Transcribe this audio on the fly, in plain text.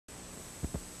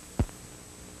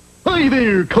Hi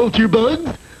there, culture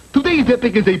bugs. Today's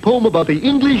epic is a poem about the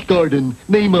English garden,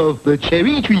 name of the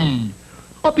cherry tree.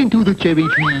 Up into the cherry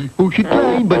tree, who should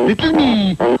climb but little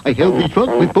me? I held the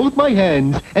trunk with both my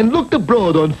hands and looked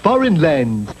abroad on foreign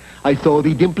lands. I saw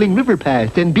the dimpling river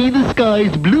pass and be the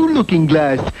sky's blue looking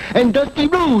glass, and dusty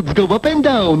roads go up and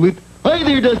down with, hi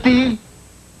there, Dusty.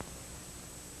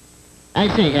 I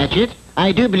say, Hatchet,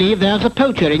 I do believe there's a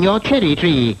poacher in your cherry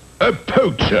tree. A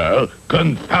poacher?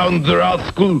 Confound the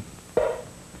rascal!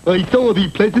 I saw the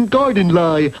pleasant garden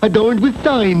lie, adorned with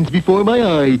signs before my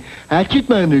eye. Hatchet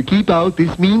Manor, keep out,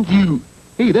 this means you.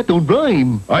 Hey, that don't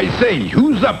rhyme. I say,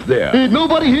 who's up there? Ain't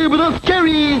nobody here but us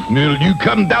cherries. Will you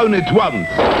come down at once?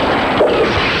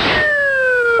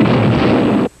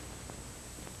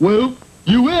 Well,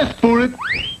 you asked for it.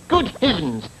 Good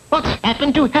heavens, what's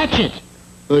happened to Hatchet?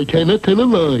 I cannot tell a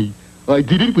lie. I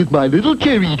did it with my little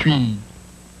cherry tree.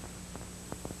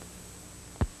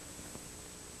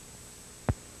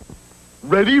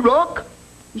 Ready, Rock?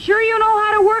 Sure you know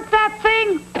how to work that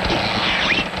thing?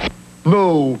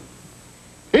 No.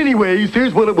 Anyways,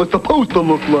 here's what it was supposed to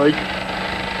look like.